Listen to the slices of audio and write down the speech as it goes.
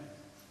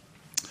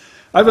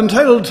I've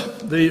entitled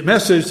the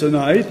message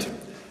tonight,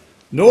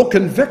 No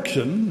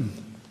Conviction,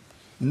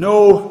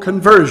 No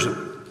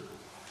Conversion.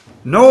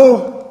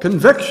 No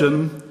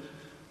conviction,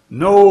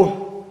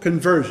 no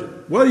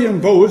conversion. William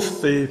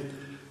Booth, the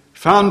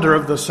founder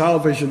of the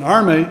Salvation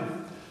Army,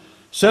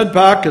 said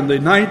back in the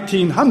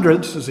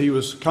 1900s, as he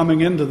was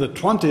coming into the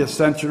 20th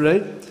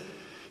century,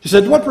 he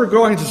said, what we're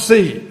going to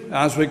see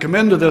as we come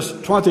into this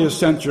 20th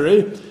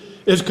century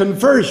is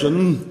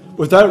conversion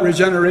without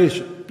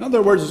regeneration. In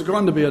other words, it's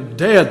going to be a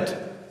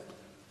dead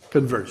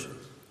conversion.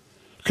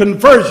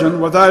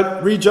 Conversion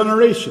without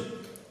regeneration.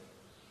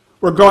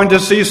 We're going to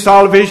see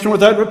salvation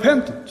without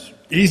repentance.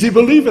 Easy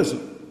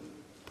believism.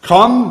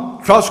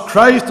 Come, trust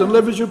Christ, and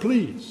live as you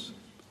please.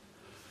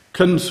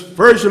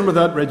 Conversion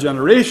without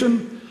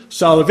regeneration.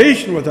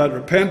 Salvation without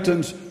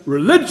repentance.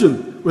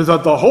 Religion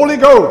without the Holy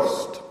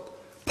Ghost.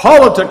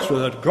 Politics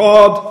without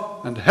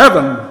God. And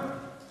heaven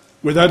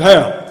without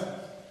hell.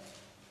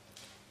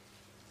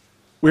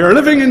 We are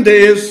living in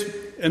days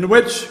in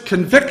which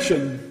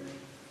conviction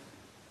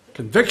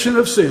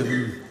of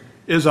sin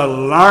is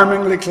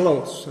alarmingly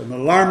close and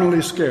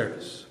alarmingly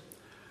scarce.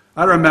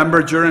 I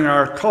remember during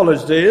our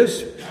college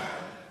days,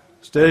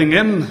 staying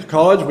in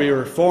college, we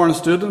were foreign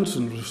students,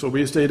 and so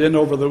we stayed in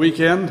over the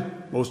weekend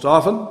most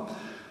often.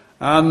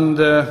 And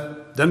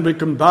then we'd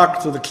come back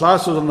to the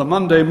classes on the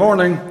Monday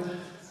morning,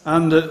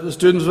 and the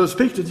students would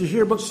speak, did you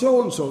hear about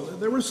so-and-so?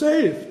 They were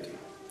saved.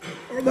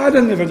 Or that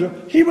individual,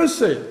 he was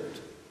saved.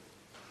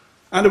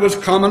 And it was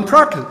common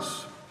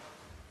practice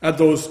at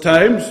those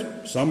times,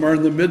 somewhere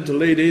in the mid to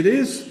late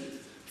 80s,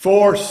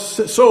 for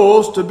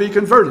souls to be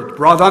converted,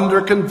 brought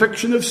under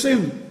conviction of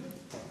sin,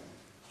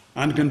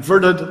 and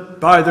converted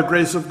by the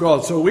grace of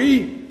God. So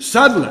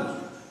sadly,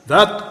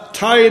 that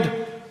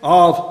tide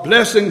of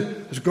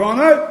blessing has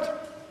gone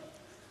out.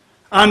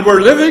 And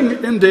we're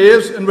living in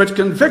days in which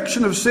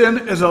conviction of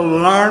sin is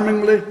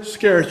alarmingly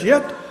scarce.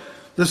 Yet,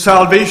 the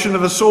salvation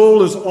of a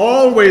soul is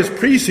always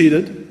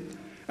preceded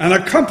and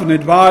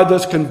accompanied by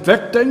this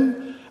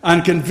convicting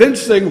and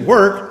convincing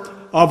work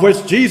of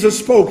which Jesus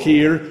spoke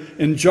here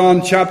in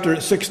John chapter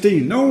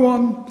 16. No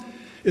one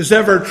is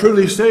ever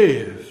truly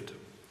saved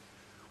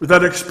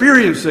without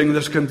experiencing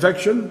this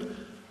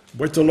conviction,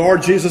 which the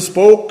Lord Jesus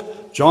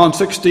spoke, John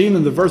 16,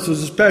 and the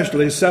verses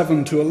especially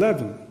 7 to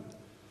 11.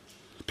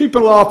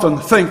 People often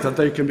think that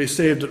they can be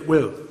saved at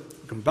will.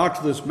 We'll come back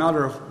to this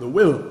matter of the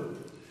will.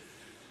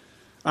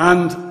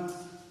 And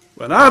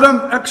when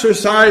Adam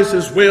exercised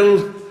his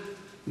will,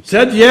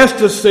 said yes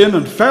to sin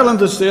and fell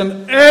into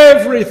sin,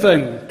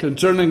 everything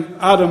concerning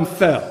Adam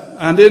fell.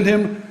 And in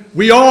him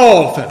we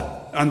all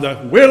fell. And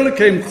the will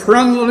came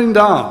crumbling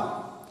down.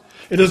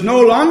 It is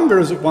no longer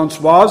as it once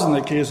was in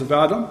the case of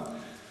Adam,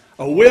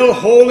 a will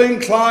wholly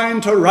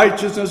inclined to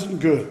righteousness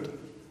and good.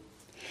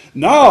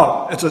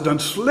 Now it's an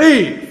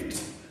enslaved,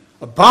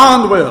 a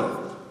bound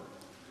will,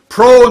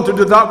 prone to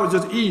do that which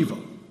is evil.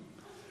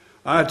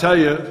 I tell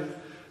you,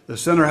 the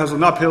sinner has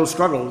an uphill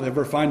struggle to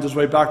ever find his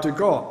way back to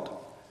God.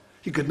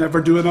 He could never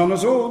do it on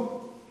his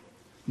own.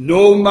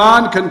 No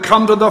man can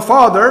come to the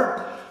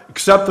Father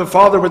except the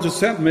Father which has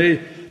sent me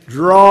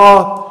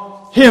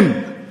draw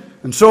him.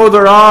 And so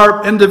there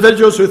are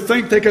individuals who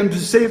think they can be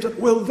saved at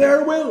will,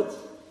 their will,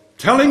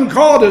 telling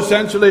God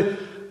essentially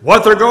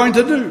what they're going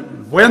to do,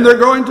 when they're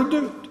going to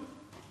do it.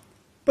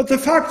 But the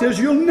fact is,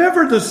 you'll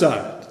never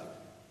decide.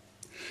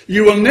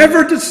 You will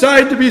never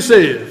decide to be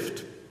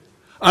saved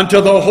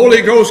until the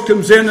Holy Ghost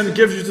comes in and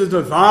gives you the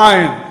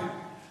divine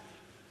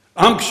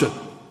unction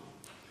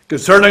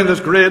concerning this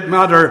great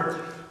matter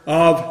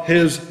of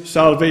his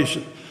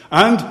salvation.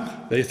 And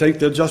they think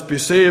they'll just be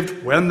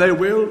saved when they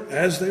will,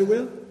 as they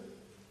will.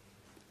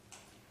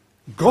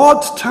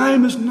 God's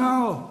time is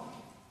now.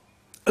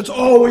 It's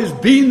always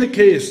been the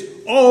case,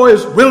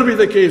 always will be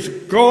the case.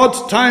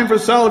 God's time for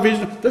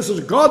salvation, this is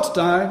God's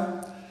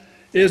time,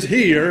 is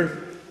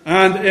here,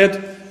 and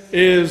it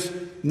is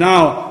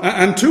now.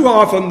 And too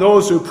often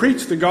those who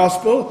preach the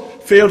gospel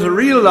fail to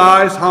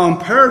realize how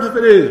imperative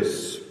it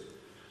is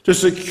to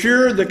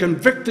secure the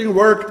convicting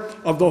work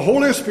of the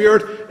Holy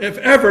Spirit if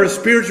ever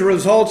spiritual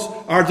results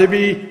are to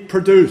be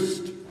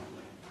produced.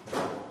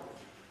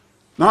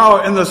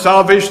 Now, in the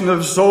salvation of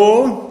the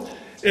soul,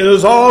 it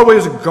is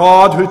always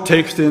God who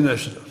takes the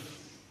initiative.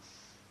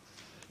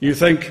 You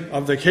think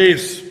of the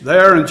case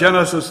there in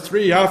Genesis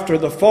 3 after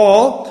the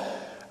fall.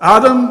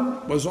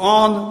 Adam was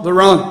on the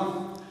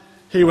run.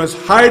 He was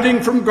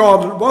hiding from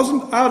God. It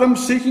wasn't Adam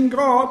seeking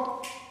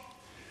God.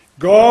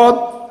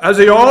 God, as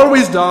he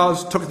always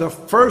does, took the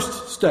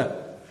first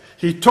step.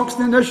 He took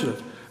the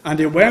initiative, and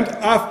he went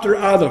after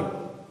Adam.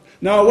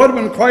 Now, it would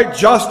have been quite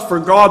just for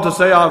God to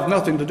say, I have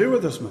nothing to do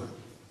with this man.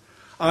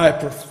 I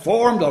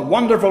performed a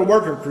wonderful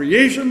work of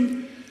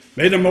creation,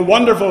 made him a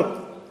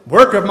wonderful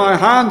work of my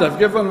hand, I've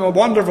given him a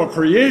wonderful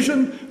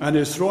creation, and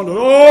he's thrown it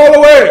all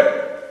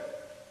away.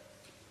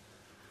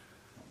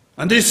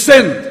 And he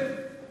sinned.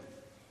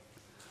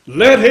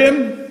 Let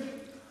him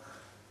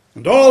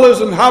and all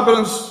his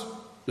inhabitants,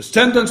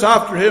 descendants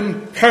after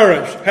him,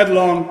 perish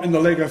headlong in the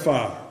lake of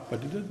fire.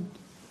 But he didn't.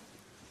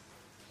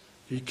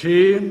 He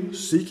came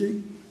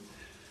seeking.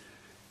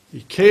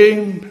 He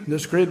came in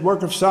this great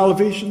work of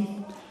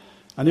salvation,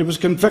 and he was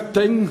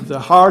convicting the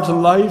heart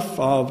and life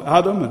of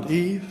Adam and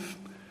Eve.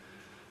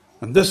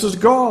 And this is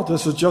God.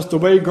 This is just the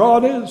way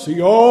God is. He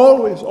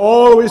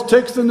always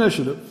takes the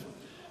initiative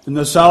in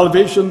the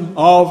salvation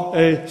of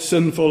a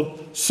sinful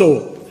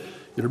soul.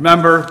 You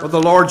remember what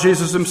the Lord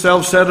Jesus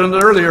himself said in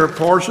an earlier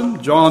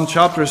portion, John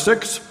chapter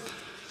 6,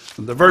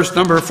 and the verse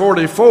number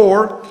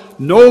 44,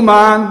 no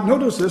man,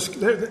 notice this,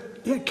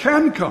 it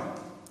can come.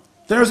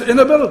 There's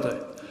inability.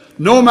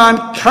 No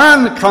man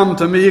can come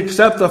to me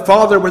except the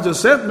Father which has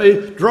sent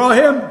me draw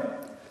him.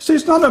 See,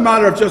 it's not a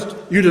matter of just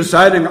you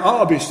deciding,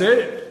 I'll be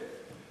saved.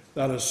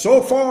 That is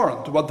so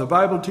foreign to what the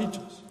Bible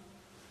teaches.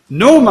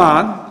 No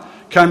man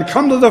can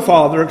come to the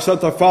Father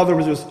except the Father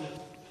which has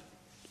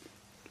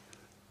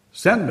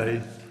sent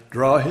me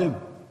draw him.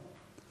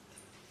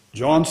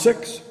 John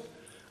 6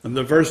 and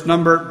the verse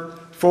number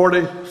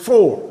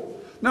 44.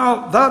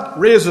 Now that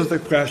raises the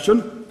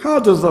question, how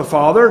does the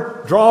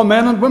Father draw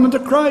men and women to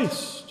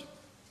Christ?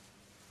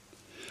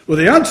 Well,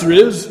 the answer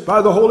is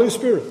by the Holy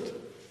Spirit.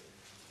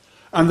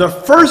 And the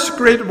first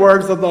great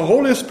work that the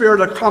Holy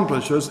Spirit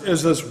accomplishes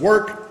is this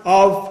work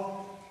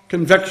of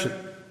conviction.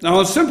 Now,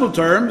 in simple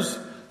terms,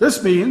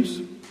 this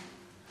means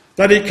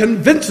that he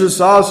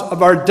convinces us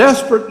of our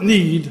desperate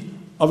need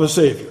of a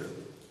Savior.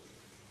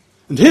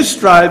 And his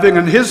striving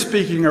and his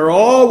speaking are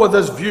all with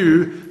this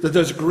view that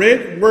this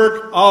great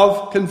work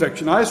of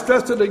conviction. I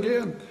stressed it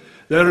again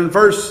there in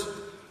verse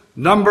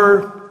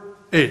number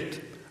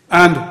 8.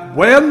 And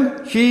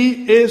when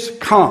he is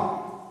come,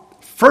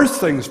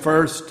 first things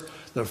first,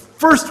 the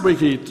first week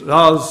he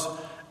does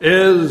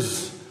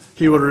is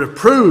he will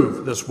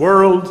reprove this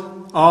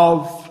world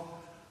of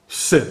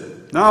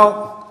sin.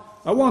 Now,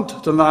 I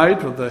want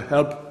tonight, with the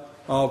help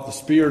of the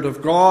Spirit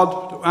of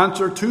God, to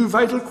answer two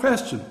vital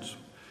questions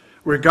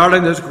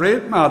regarding this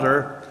great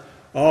matter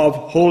of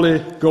Holy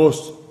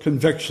Ghost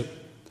conviction.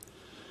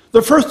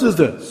 The first is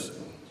this: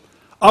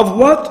 of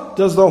what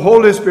does the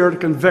Holy Spirit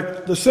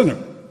convict the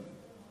sinner?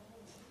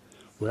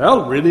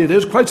 Well, really it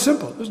is quite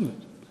simple, isn't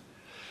it?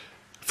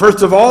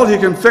 First of all, he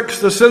convicts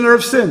the sinner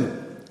of sin.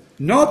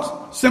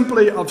 Not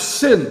simply of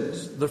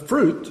sins, the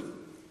fruit,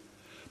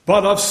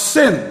 but of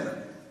sin,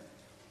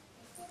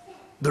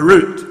 the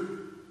root.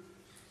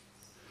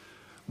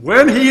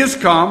 When he is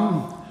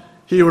come,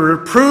 he will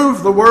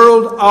reprove the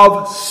world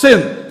of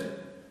sin.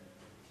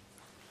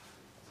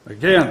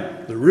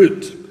 Again, the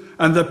root.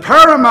 And the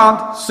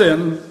paramount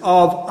sin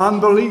of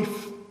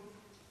unbelief.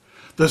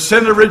 The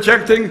sin of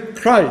rejecting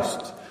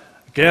Christ.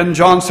 Again,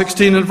 John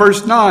 16 and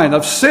verse 9,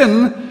 of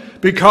sin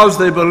because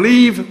they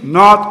believe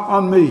not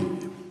on me.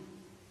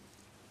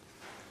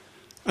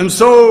 And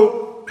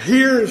so,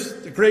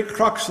 here's the great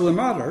crux of the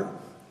matter.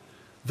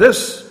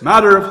 This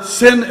matter of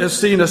sin is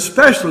seen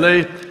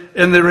especially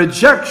in the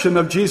rejection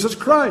of Jesus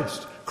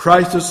Christ.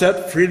 Christ is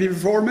set freely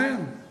before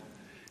men,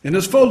 in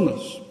his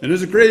fullness, in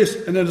his grace,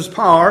 and in his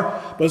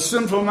power. But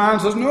sinful man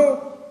says,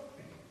 no.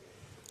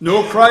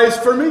 No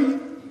Christ for me.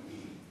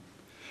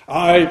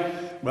 I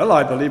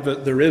believe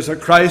that there is a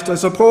Christ, I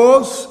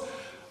suppose.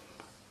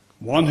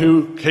 One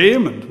who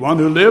came and one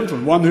who lived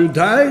and one who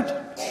died.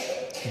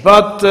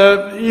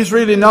 But he's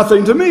really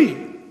nothing to me.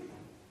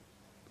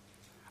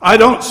 I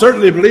don't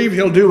certainly believe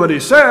he'll do what he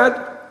said.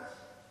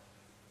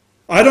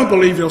 I don't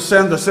believe he'll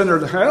send the sinner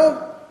to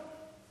hell.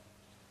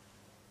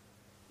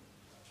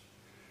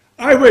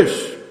 I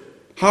wish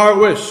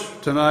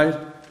tonight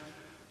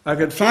I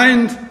could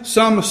find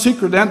some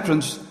secret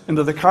entrance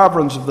into the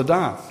caverns of the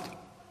damned.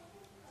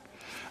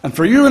 And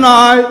for you and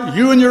I,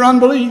 you and your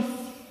unbelief,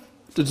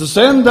 to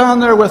descend down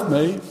there with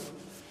me,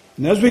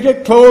 and as we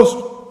get close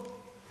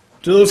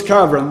to those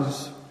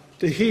caverns,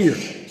 to hear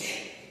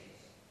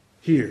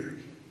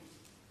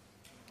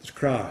his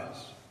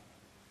cries,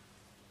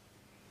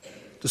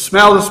 to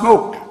smell the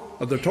smoke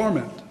of their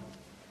torment,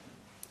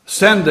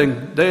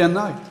 ascending day and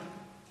night.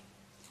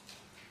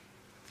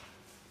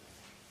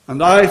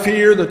 And I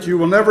fear that you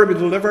will never be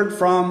delivered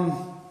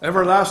from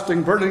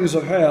everlasting burnings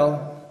of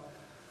hell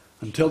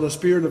until the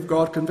Spirit of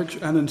God convicts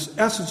you and in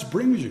essence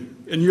brings you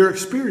in your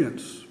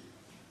experience,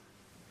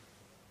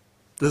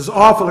 this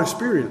awful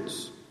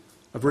experience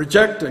of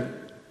rejecting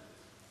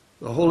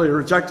the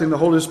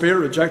Holy Spirit,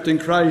 rejecting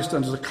Christ,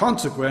 and as a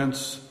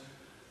consequence,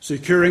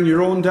 securing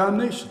your own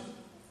damnation.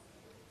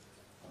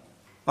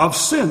 Of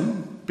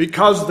sin,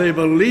 because they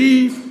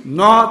believe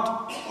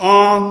not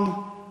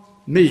on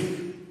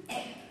me.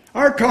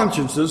 Our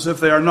consciences, if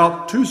they are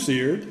not too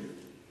seared,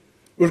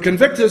 will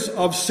convict us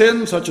of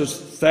sin such as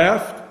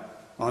theft,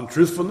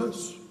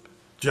 untruthfulness,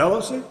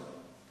 jealousy.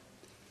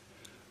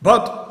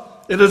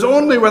 But it is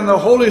only when the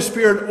Holy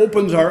Spirit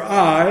opens our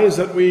eyes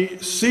that we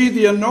see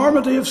the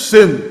enormity of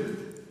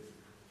sin,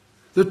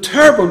 the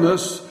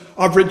terribleness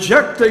of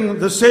rejecting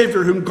the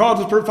Savior whom God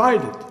has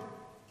provided.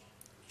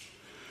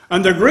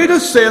 And the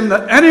greatest sin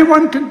that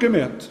anyone can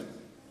commit,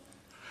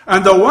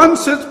 and the one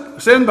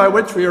sin by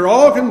which we are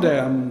all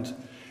condemned,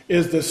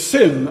 is the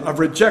sin of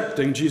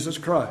rejecting Jesus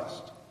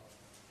Christ.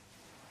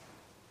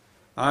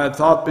 I had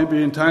thought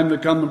maybe in time to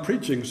come and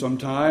preaching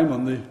sometime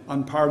on the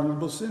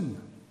unpardonable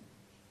sin.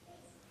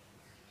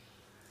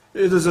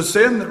 It is a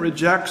sin that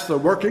rejects the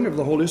working of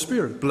the Holy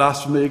Spirit,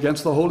 blasphemy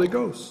against the Holy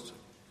Ghost.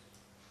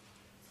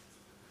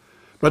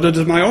 But it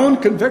is my own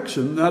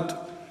conviction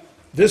that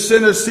this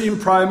sin is seen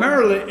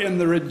primarily in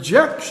the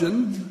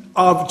rejection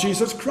of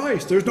Jesus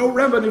Christ. There's no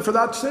remedy for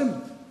that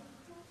sin.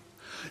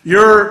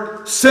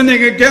 You're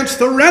sinning against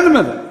the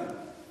remedy.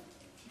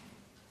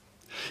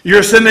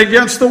 You're sinning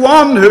against the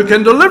one who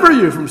can deliver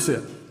you from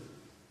sin.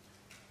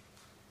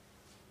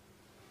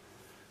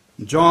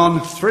 In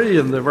John 3,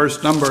 in the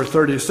verse number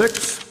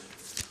 36,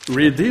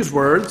 read these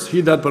words,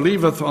 "He that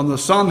believeth on the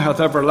Son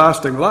hath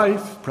everlasting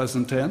life,"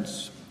 present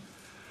tense,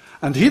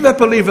 "and he that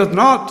believeth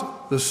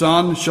not the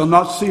Son shall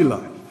not see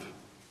life,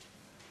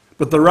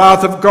 but the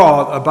wrath of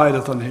God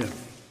abideth on him."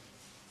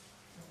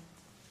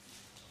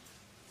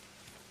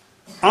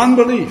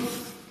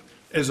 Unbelief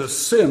is a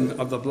sin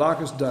of the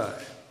blackest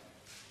dye.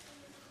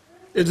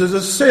 It is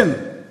a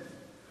sin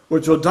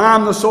which will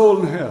damn the soul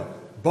in hell,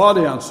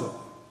 body and soul.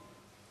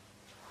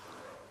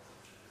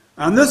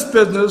 And this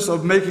business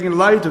of making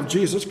light of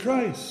Jesus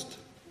Christ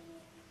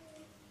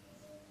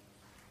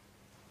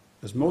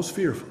is most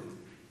fearful.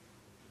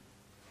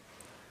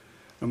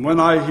 And when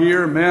I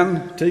hear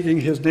men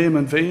taking his name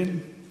in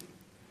vain,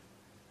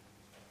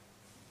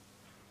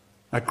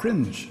 I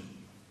cringe.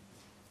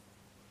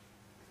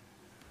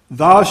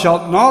 "Thou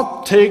shalt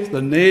not take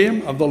the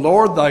name of the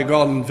Lord thy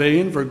God in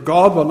vain, for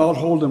God will not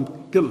hold him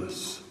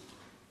guiltless."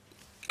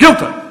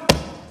 Guilty!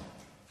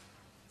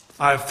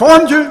 I've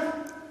formed you.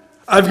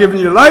 I've given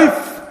you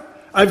life.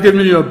 I've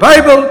given you a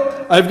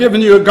Bible. I've given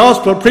you a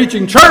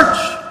gospel-preaching church.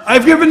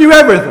 I've given you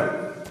everything.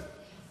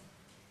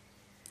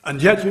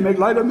 And yet you make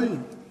light of me.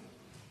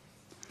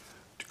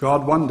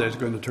 God one day is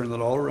going to turn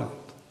that all around.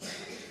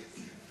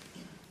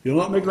 You'll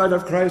not make light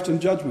of Christ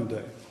in Judgment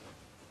Day.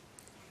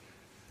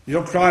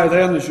 You'll cry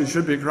then as you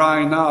should be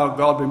crying now,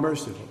 "God be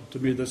merciful to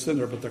me the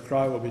sinner," but the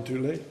cry will be too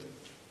late.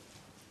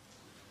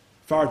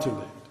 Far too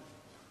late.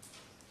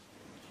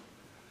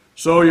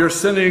 So you're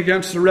sinning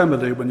against the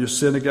remedy when you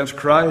sin against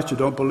Christ. You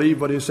don't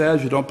believe what he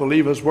says. You don't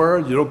believe his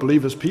word. You don't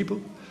believe his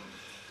people.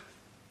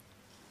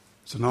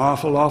 It's an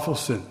awful, awful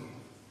sin.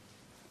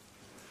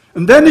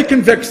 And then he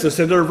convicts the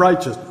sinner of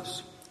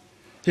righteousness.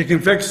 He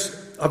convicts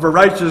of a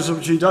righteousness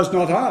which he does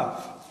not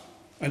have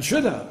and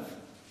should have.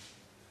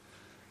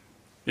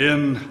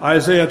 In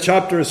Isaiah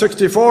chapter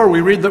 64,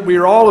 we read that we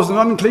are all as an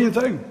unclean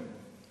thing.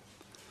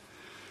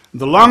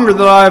 The longer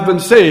that I have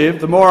been saved,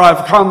 the more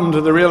I've come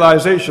to the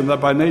realization that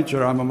by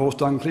nature I'm a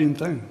most unclean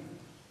thing.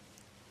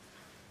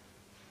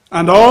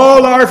 And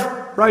all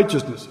our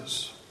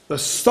righteousnesses, the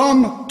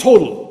sum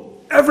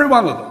total, every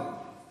one of them,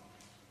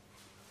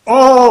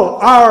 all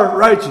our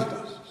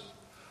righteousnesses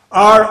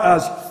are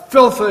as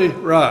filthy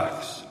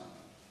rags.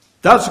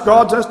 That's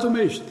God's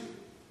estimation.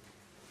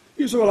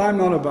 You say, "Well, I'm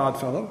not a bad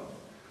fellow.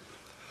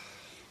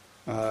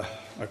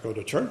 I go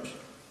to church.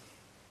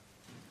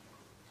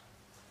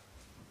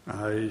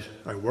 I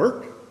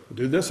work. I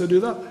do this, I do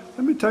that."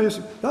 Let me tell you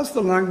something. That's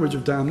the language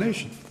of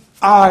damnation.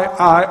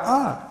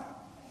 I.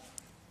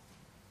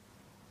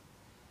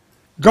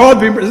 God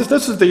be,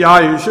 this is the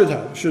I you should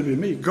have. It should be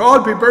me.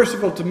 God be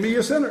merciful to me,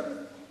 a sinner.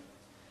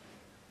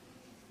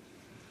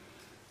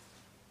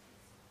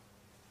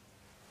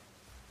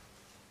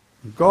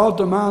 God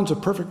demands a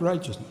perfect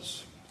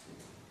righteousness.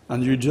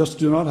 And you just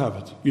do not have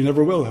it. You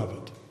never will have it.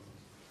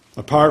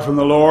 Apart from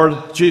the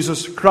Lord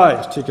Jesus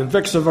Christ, he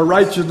convicts of a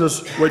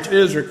righteousness which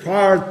is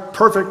required,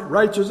 perfect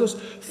righteousness.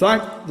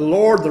 Thank the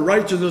Lord, the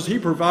righteousness he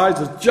provides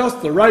is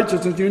just the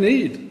righteousness you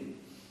need.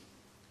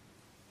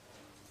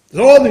 It's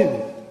all you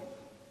need.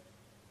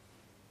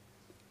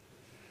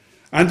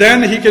 And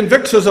then he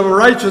convicts us of a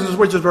righteousness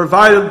which is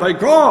provided by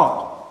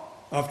God,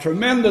 of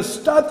tremendous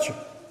stature,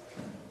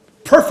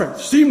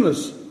 perfect,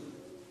 seamless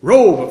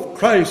robe of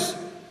Christ's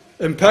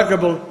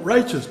impeccable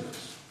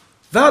righteousness.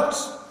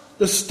 That's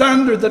the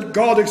standard that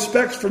God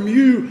expects from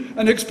you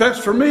and expects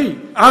from me.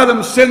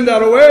 Adam sinned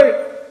that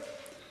away.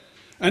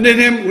 And in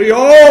him we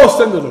all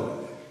sinned it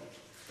away.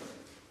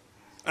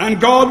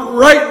 And God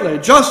rightly,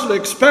 justly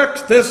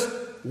expects this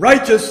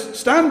righteous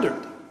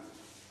standard.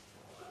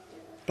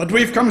 But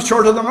we've come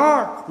short of the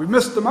mark. We've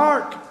missed the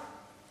mark.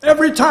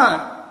 Every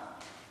time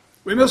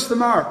we miss the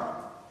mark.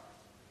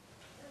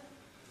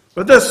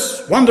 But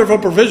this wonderful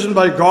provision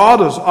by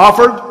God is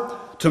offered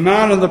to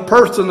man in the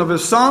person of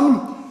his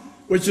Son,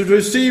 which is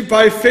received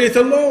by faith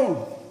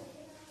alone.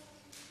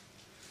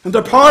 And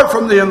apart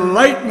from the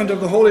enlightenment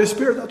of the Holy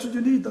Spirit, that's what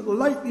you need. The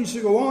light needs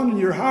to go on in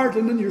your heart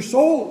and in your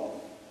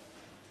soul.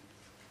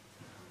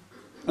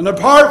 And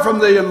apart from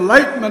the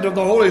enlightenment of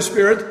the Holy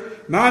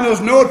Spirit, man has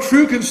no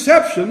true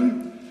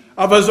conception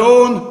of his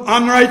own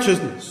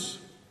unrighteousness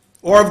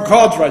or of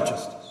God's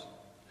righteousness.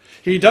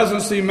 He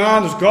doesn't see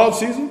man as God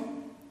sees him.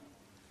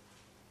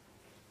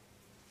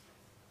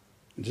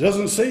 He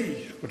doesn't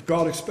see what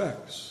God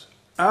expects.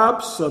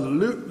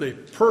 Absolutely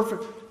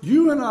perfect.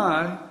 You and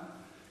I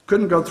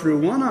couldn't go through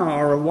 1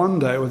 hour of one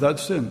day without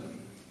sin.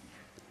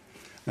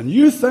 And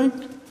you think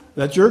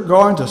that you're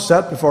going to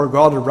set before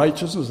God a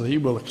righteousness that he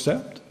will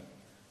accept?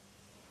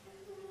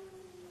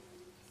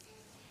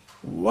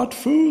 What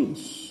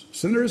fools!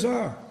 Sinners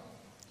are.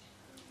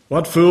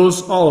 What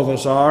fools all of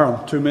us are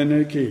on too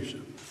many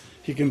occasions.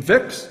 He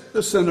convicts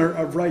the sinner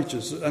of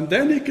righteousness, and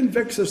then he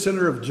convicts the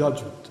sinner of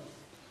judgment.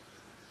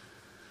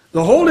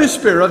 The Holy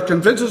Spirit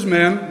convinces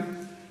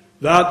men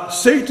that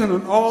Satan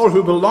and all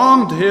who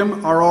belong to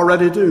him are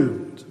already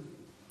doomed.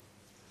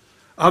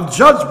 Of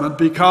judgment,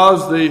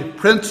 because the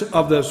prince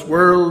of this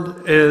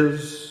world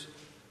is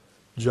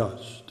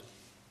judged.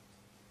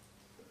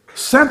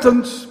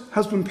 Sentence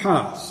has been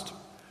passed.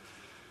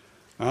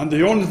 And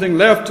the only thing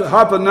left to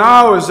happen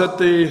now is that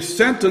the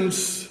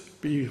sentence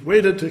be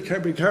waited to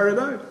be carried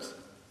out.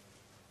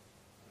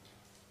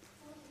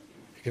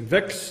 He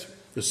convicts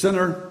the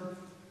sinner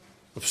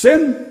of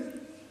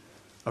sin,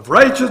 of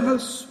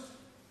righteousness,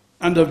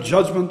 and of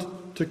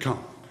judgment to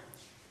come.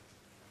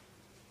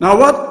 Now,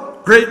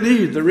 what great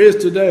need there is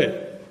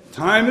today.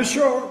 Time is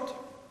short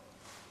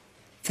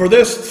for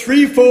this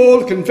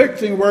threefold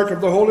convicting work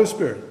of the Holy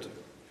Spirit.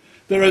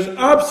 There is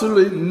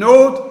absolutely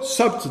no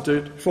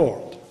substitute for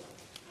it.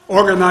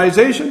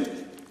 Organization,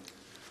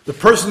 the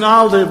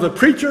personality of the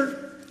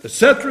preacher,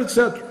 etc.,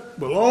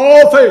 will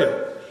all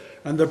fail.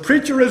 And the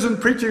preacher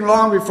isn't preaching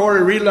long before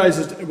he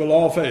realizes it will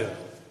all fail.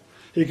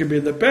 He can be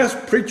the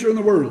best preacher in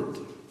the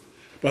world.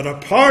 But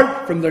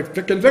apart from the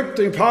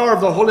convicting power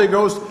of the Holy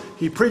Ghost,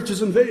 he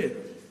preaches in vain.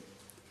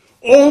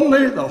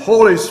 Only the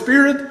Holy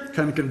Spirit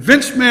can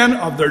convince men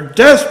of their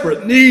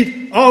desperate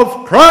need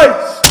of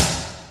Christ.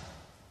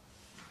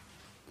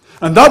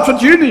 And that's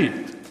what you need.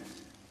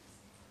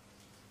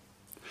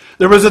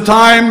 There was a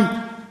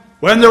time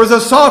when there was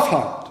a soft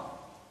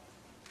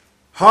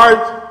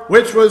heart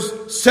which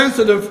was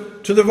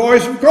sensitive to the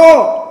voice of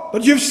God.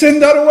 But you've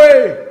sinned that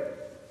away.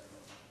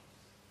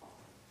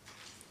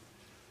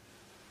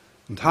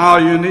 And how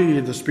you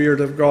need the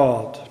Spirit of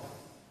God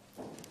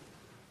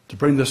to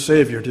bring the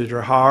Savior to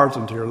your heart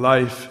and to your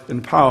life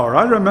in power.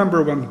 I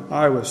remember when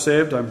I was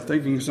saved, I'm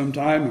thinking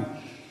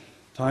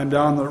time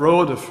down the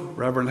road, if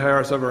Reverend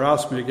Harris ever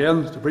asked me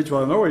again to preach.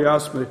 Well, I know he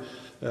asked me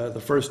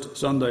the first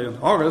Sunday in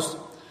August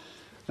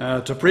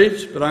to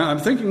preach, but I'm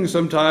thinking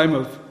sometime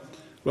of,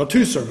 well,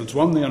 two sermons.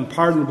 One, the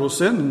unpardonable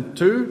sin, and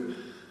two,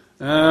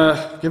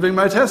 giving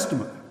my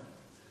testimony.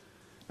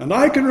 And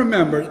I can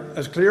remember it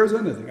as clear as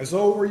anything. I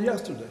saw it over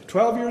yesterday,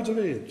 12 years of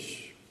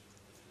age.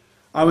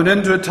 I went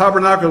into a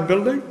tabernacle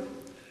building.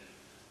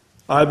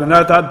 I'd been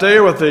out that day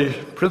with the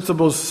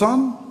principal's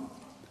son.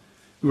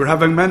 We were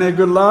having many a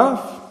good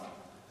laugh.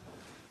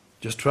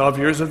 Just 12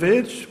 years of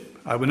age.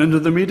 I went into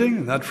the meeting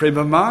in that frame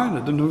of mind.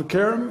 I didn't have a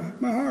care in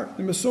my heart,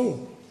 in my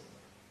soul.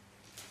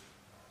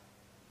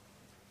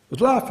 I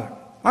was laughing.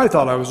 I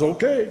thought I was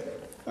okay.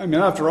 I mean,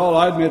 after all,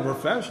 I'd made a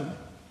profession.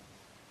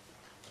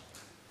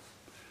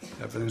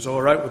 Everything's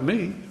all right with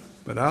me.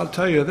 But I'll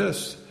tell you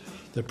this.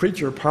 The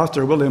preacher,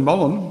 Pastor William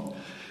Mullen,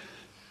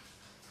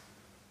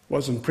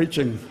 wasn't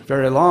preaching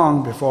very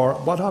long before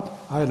what happened?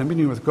 I had a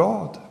meeting with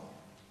God.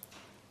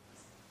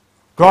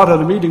 God had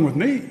a meeting with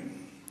me.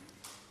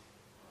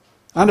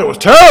 And it was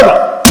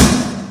terrible.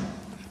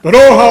 But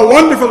oh, how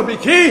wonderful it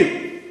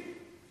became.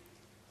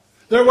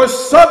 There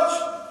was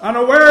such an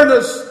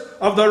awareness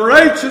of the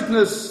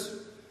righteousness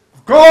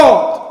of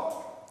God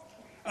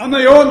and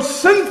my own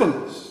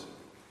sinfulness.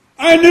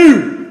 I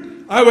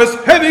knew I was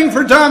heading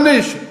for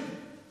damnation.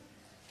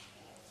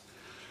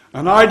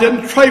 And I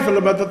didn't trifle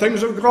about the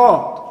things of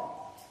God.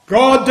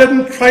 God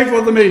didn't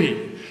trifle with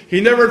me.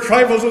 He never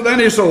trifles with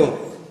any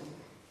soul.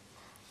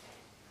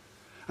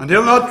 And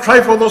he'll not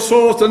trifle with the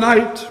souls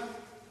tonight.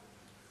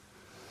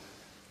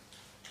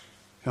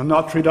 He'll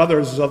not treat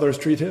others as others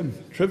treat him.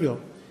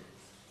 Trivial.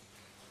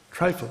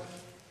 Trifle.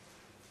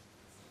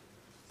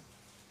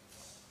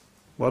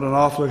 What an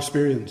awful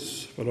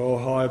experience. But oh,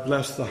 how I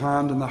bless the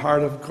hand and the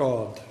heart of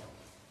God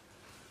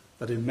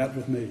that he met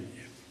with me.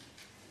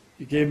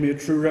 He gave me a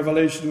true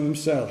revelation of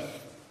himself.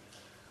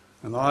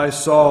 And I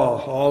saw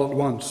all at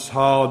once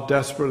how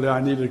desperately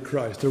I needed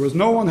Christ. There was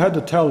no one had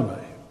to tell me.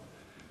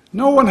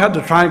 No one had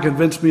to try and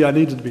convince me I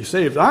needed to be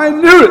saved. I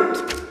knew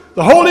it.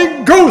 The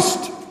Holy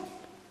Ghost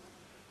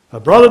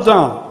had brought it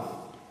down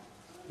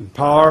in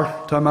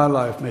power to my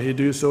life. May he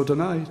do so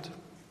tonight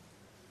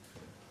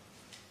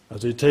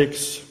as he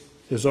takes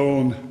his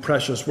own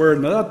precious word.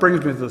 Now that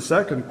brings me to the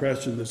second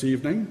question this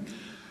evening.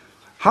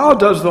 How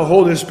does the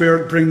Holy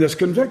Spirit bring this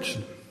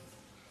conviction?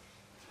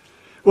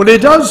 Well, he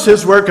does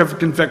his work of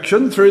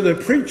conviction through the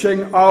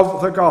preaching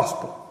of the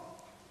gospel.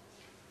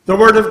 The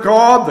word of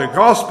God, the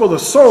gospel, the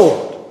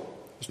sword.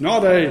 It's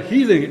not a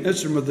healing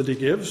instrument that he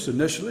gives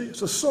initially.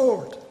 It's a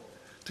sword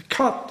to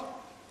cut,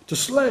 to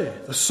slay.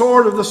 The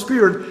sword of the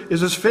Spirit is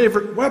his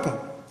favorite weapon.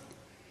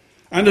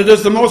 And it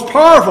is the most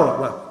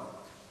powerful weapon.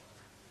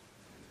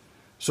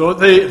 So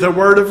the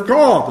word of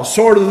God, the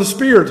sword of the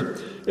Spirit,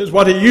 is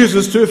what he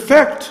uses to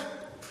effect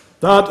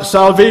that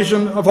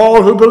salvation of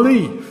all who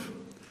believe.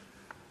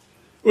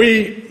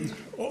 We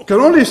can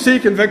only see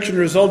conviction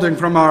resulting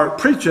from our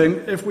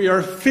preaching if we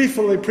are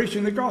faithfully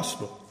preaching the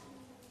gospel.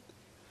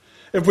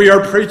 If we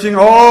are preaching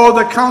all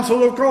the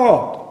counsel of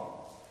God.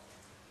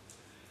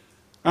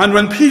 And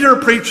when Peter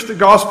preached the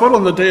gospel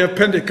on the day of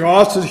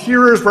Pentecost, his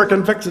hearers were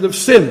convicted of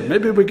sin.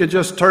 Maybe we could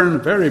just turn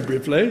very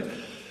briefly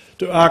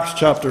to Acts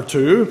chapter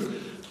 2.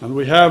 And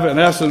we have, in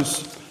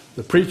essence,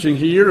 the preaching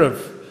here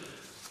of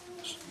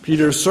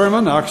Peter's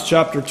sermon, Acts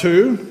chapter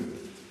 2.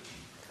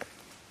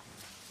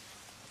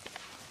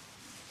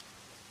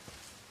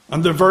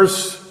 And the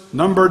verse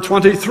number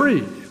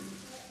 23.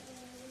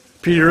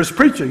 Peter is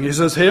preaching. He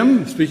says,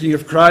 him, speaking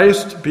of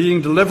Christ,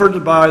 being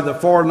delivered by the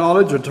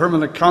foreknowledge,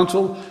 determinate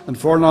counsel, and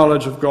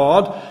foreknowledge of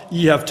God,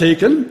 ye have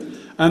taken,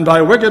 and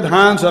by wicked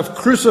hands have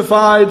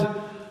crucified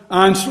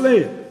and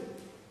slain.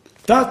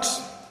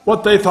 That's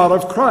what they thought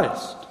of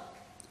Christ.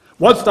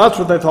 That's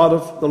what they thought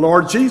of the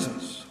Lord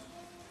Jesus.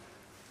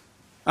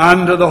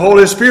 And the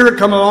Holy Spirit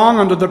come along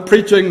under the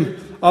preaching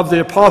of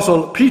the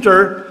Apostle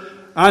Peter,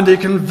 and he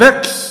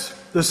convicts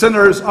the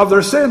sinners of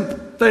their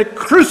sin. They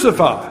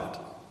crucified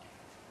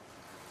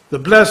the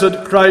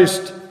blessed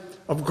Christ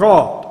of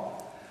God.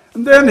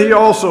 And then he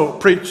also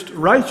preached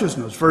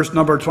righteousness, verse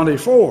number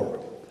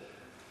 24.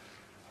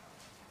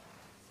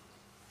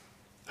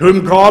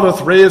 Whom God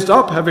hath raised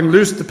up, having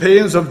loosed the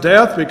pains of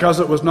death,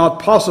 because it was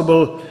not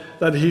possible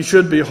that he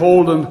should be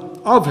holden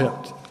of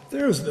it.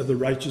 There's the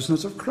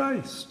righteousness of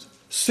Christ.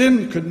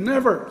 Sin could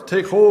never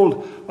take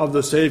hold of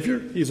the Savior.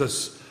 He's a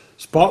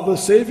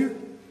spotless Savior.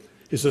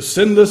 He's a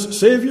sinless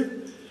Savior.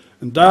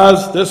 And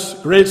as this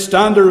great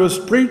standard was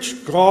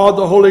preached, God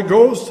the Holy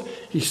Ghost,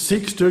 he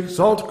seeks to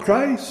exalt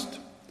Christ.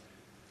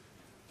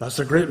 That's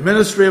the great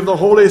ministry of the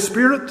Holy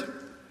Spirit.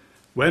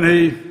 When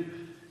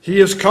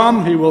he is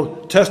come, he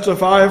will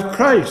testify of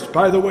Christ.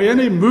 By the way,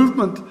 any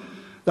movement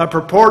that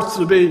purports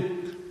to be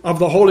of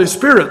the Holy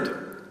Spirit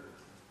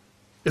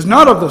is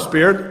not of the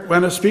Spirit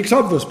when it speaks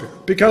of the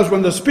Spirit. Because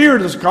when the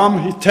Spirit has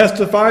come, he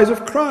testifies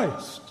of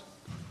Christ.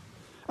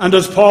 And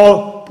as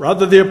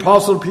the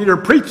Apostle Peter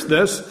preached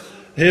this,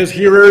 his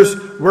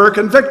hearers were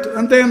convicted.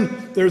 And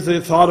then there's the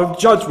thought of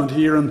judgment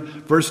here in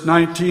verse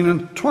 19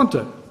 and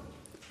 20.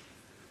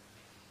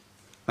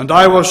 And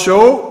I will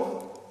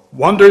show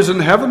wonders in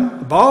heaven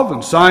above,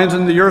 and signs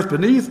in the earth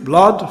beneath,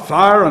 blood,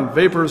 fire, and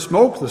vapor of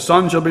smoke. The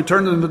sun shall be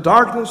turned into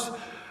darkness,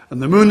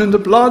 and the moon into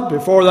blood,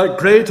 before that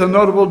great and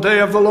notable day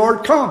of the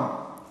Lord come.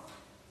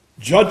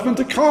 Judgment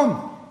to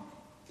come.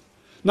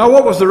 Now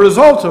what was the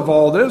result of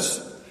all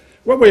this?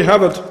 Well, we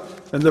have it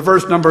in the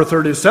verse number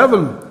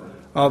 37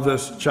 of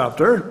this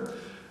chapter.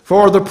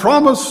 For the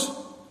promise,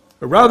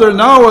 or rather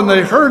now when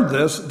they heard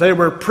this, they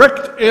were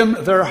pricked in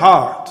their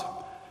heart,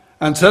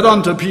 and said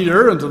unto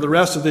Peter and to the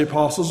rest of the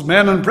apostles,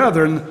 men and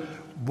brethren,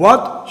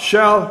 what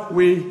shall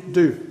we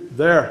do?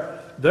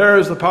 There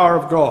is the power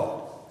of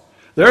God.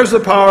 There's the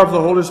power of the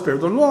Holy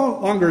Spirit. They're no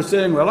longer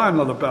saying, well, I'm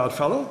not a bad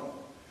fellow.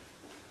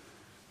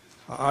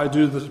 I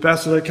do the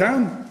best that I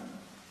can.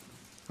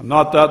 I'm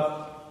not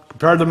that,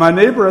 compared to my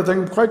neighbor, I think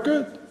I'm quite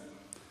good.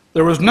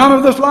 There was none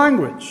of this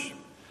language.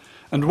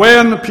 And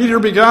when Peter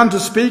began to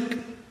speak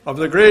of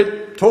the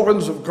great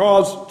tokens of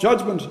God's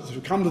judgment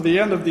to come to the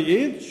end of the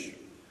age,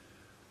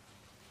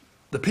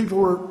 the people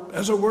were,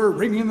 as it were,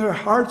 wringing their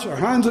hearts or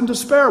hands in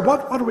despair.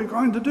 What are we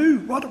going to do?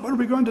 What are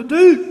we going to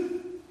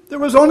do? There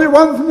was only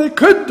one thing they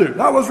could do.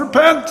 That was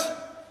repent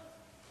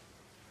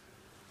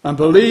and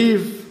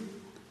believe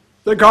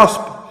the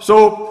gospel.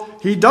 So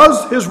he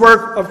does his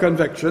work of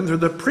conviction through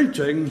the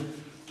preaching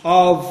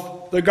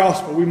of the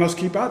gospel. We must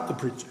keep at the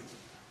preaching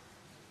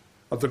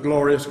of the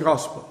glorious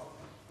gospel.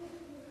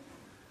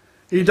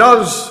 He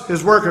does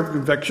his work of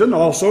conviction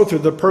also through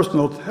the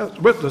personal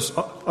witness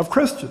of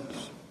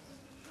Christians.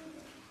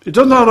 He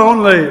does not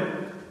only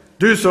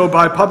do so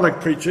by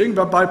public preaching,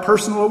 but by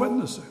personal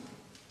witnessing.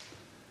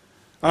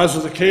 As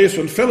was the case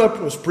when Philip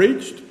was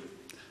preached,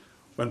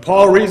 when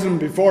Paul reasoned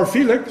before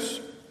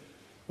Felix,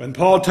 when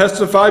Paul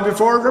testified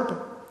before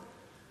Agrippa.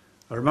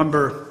 I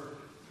remember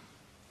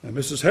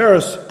Mrs.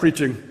 Harris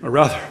preaching, or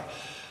rather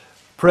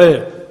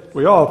praying.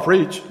 We all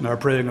preach and are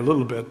praying a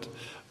little bit,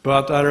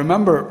 but I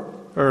remember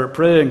her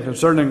praying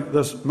concerning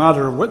this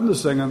matter of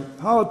witnessing and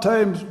how at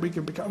times we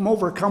can become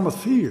overcome with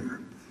fear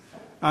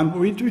and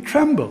we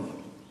tremble.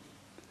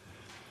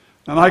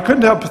 And I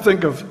couldn't help but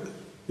think of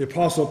the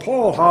Apostle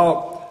Paul,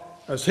 how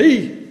as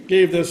he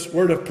gave this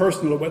word of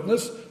personal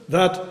witness,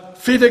 that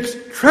Felix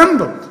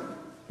trembled.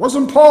 It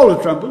wasn't Paul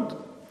who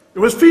trembled, it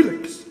was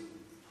Felix.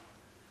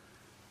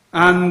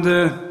 And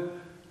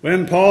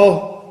when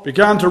Paul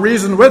began to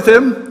reason with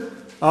him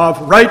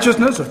of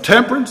righteousness, of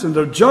temperance, and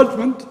of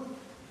judgment,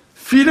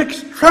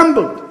 Felix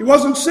trembled. He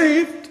wasn't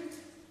saved.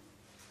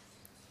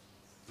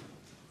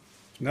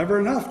 It's never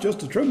enough just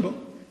to tremble.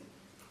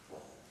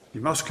 You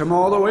must come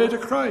all the way to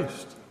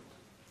Christ.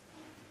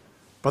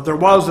 But there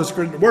was this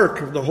great work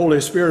of the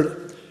Holy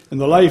Spirit in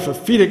the life of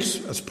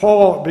Felix as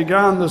Paul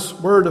began this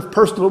word of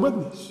personal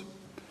witness.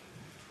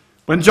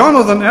 When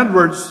Jonathan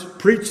Edwards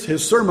preached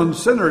his sermon,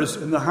 Sinners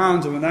in the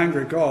Hands of an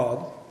Angry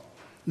God,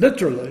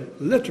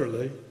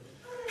 literally,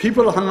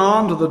 people hung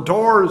on to the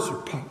doors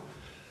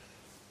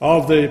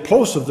of the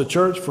posts of the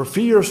church for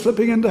fear of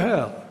slipping into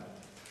hell.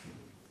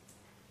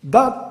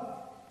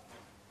 That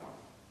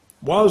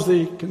was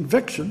the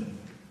conviction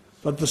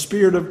that the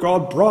Spirit of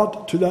God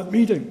brought to that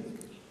meeting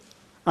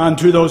and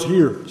to those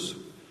hearers.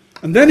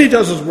 And then he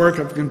does his work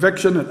of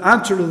conviction and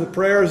answer to the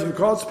prayers of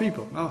God's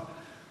people. Now,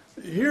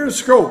 here's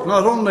scope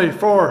not only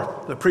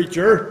for the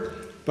preacher,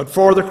 but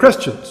for the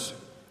Christians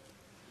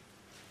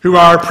who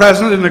are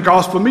present in the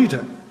gospel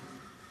meeting,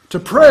 to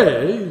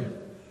pray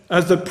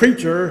as the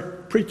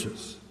preacher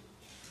preaches,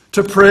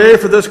 to pray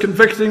for this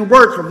convicting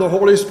work of the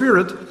Holy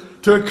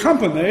Spirit to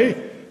accompany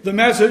the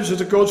message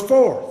as it goes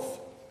forth.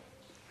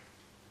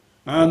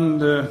 And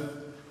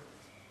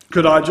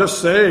could I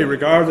just say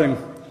regarding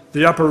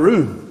the upper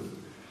room,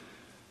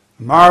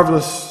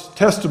 marvelous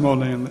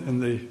testimony in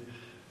the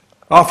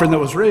offering that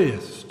was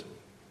raised.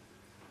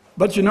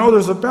 But you know,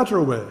 there's a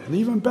better way, an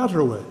even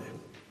better way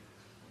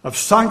of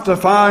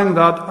sanctifying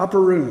that upper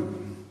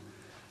room.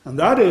 And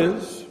that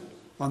is,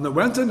 on the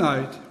Wednesday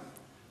night,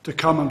 to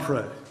come and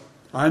pray.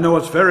 I know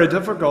it's very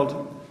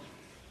difficult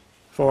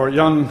for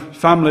young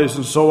families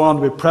and so on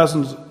to be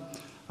present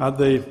at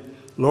the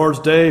Lord's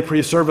Day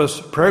pre-service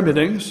prayer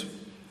meetings.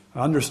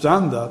 I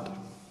understand that.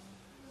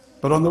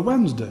 But on the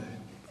Wednesday,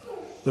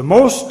 the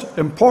most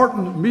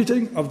important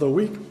meeting of the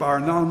week, bar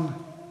none,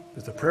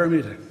 is the prayer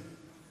meeting,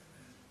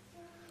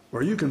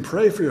 where you can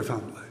pray for your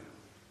family,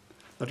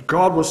 that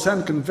God will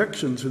send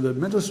conviction through the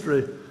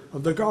ministry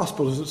of the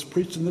gospel as it's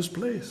preached in this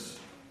place.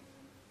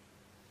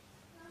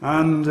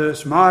 And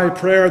it's my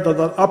prayer that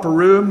that upper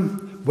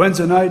room,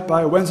 Wednesday night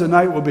by Wednesday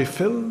night, will be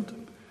filled,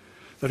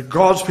 that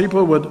God's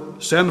people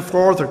would send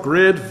forth a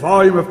great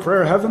volume of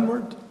prayer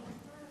heavenward,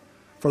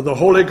 for the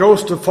Holy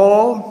Ghost to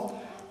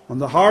fall on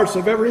the hearts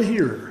of every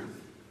hearer,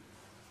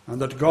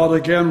 and that God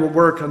again will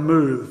work and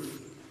move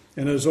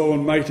in his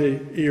own mighty,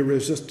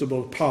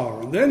 irresistible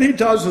power. And then he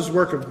does his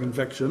work of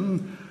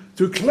conviction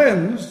through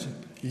cleansed,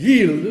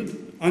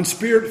 yielded, and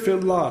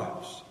spirit-filled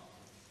lives.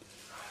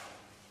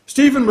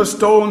 Stephen was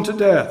stoned to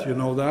death, you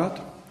know that.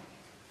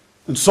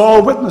 And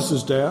Saul witnessed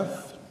his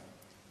death.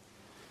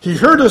 He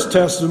heard his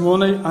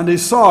testimony and he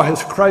saw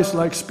his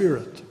Christ-like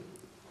spirit.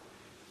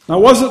 Now,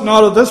 was it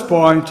not at this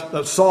point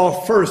that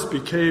Saul first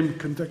became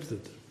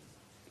convicted?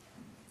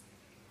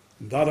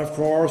 And that, of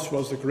course,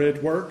 was the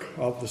great work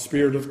of the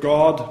Spirit of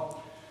God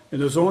in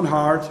his own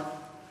heart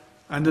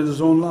and in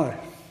his own life.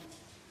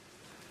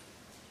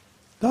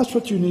 That's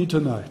what you need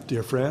tonight,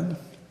 dear friend.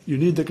 You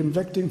need the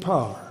convicting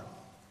power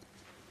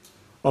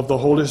of the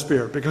Holy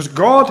Spirit. Because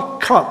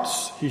God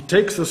cuts. He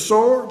takes the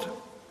sword,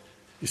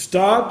 he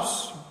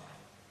stabs,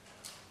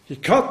 he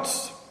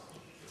cuts.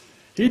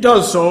 He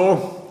does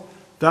so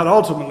that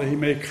ultimately he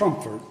may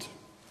comfort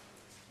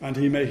and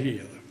he may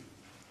heal.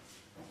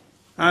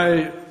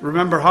 I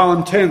remember how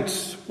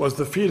intense was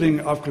the feeling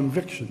of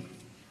conviction.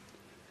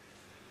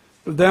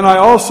 But then I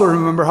also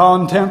remember how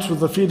intense was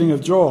the feeling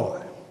of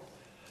joy.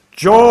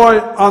 Joy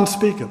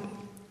unspeakable.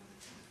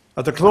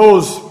 At the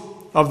close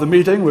of the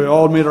meeting, we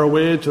all made our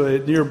way to a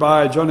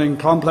nearby adjoining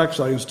complex.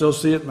 I can still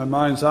see it in my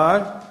mind's eye.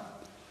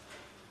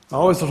 I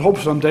always had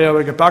hoped someday I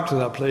would get back to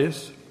that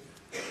place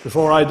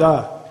before I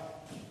die,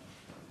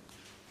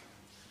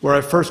 where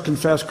I first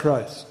confessed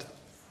Christ.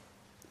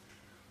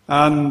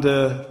 And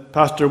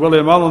Pastor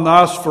William Mullen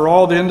asked for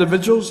all the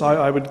individuals.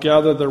 I would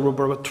gather there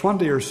were about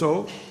 20 or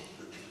so.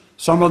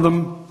 Some of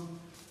them,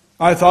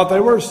 I thought they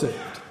were saved.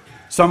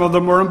 Some of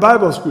them were in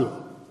Bible school.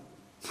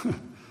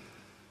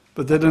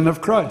 But they didn't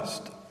have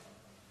Christ.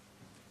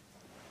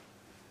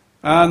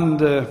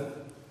 And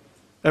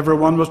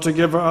everyone was to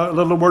give a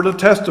little word of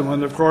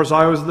testimony. Of course,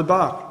 I was at the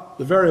back,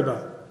 the very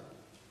back.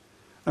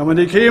 And when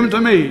he came to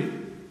me,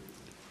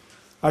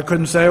 I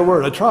couldn't say a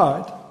word. I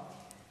tried.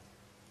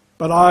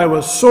 But I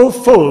was so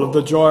full of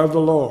the joy of the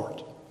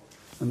Lord.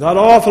 And that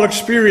awful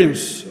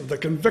experience of the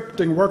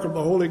convicting work of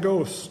the Holy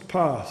Ghost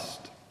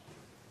passed.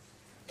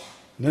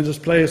 And in this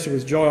place there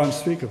was joy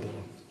unspeakable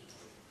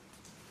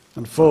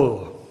and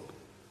full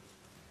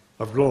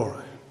of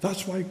glory.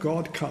 That's why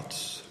God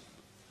cuts,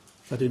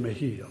 that he may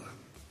heal.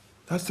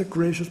 That's the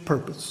gracious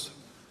purpose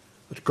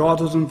that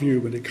God has in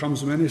view when he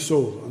comes to any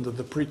soul under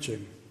the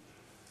preaching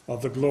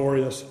of the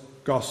glorious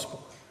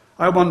gospel.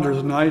 I wonder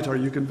tonight, are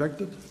you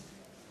convicted?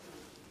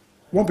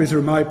 It won't be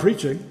through my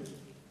preaching.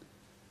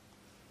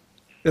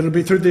 It'll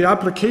be through the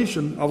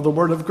application of the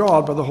Word of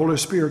God by the Holy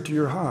Spirit to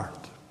your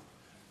heart.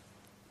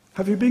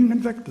 Have you been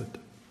convicted?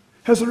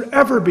 Has there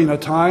ever been a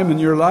time in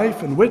your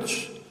life in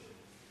which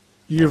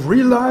you've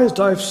realized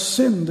I've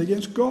sinned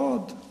against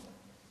God?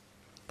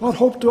 What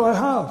hope do I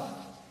have?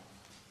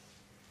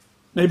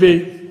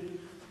 Maybe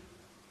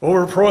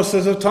over a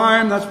process of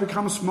time that's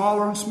become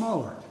smaller and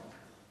smaller.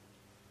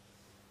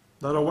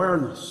 That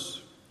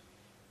awareness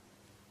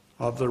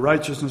of the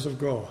righteousness of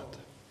God.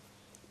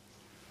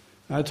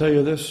 I tell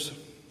you this,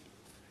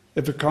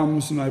 if it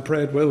comes, and I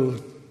pray it will,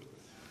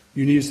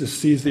 you need to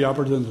seize the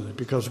opportunity,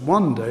 because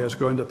one day it's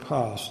going to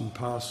pass, and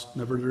pass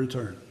never to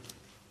return.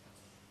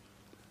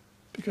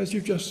 Because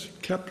you've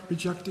just kept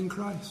rejecting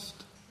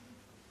Christ.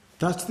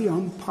 That's the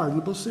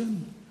unpardonable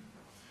sin,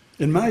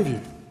 in my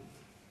view.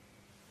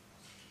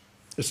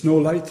 It's no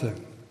light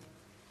thing.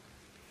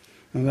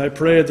 And I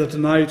pray that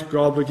tonight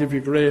God will give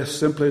you grace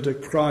simply to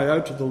cry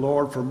out to the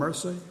Lord for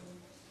mercy,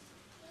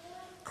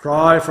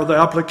 Cry for the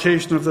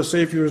application of the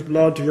Saviour's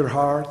blood to your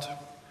heart,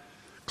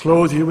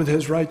 clothe you with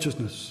his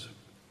righteousness,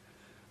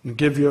 and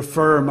give you a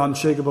firm,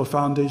 unshakable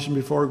foundation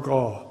before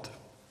God.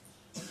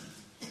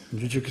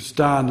 And you can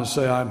stand and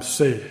say, I'm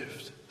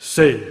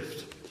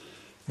saved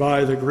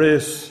by the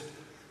grace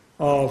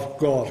of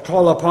God.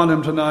 Call upon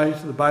him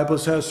tonight. The Bible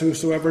says,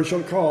 whosoever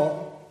shall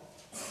call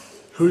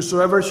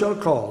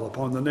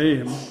upon the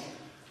name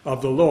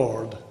of the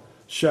Lord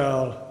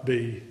shall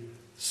be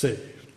saved.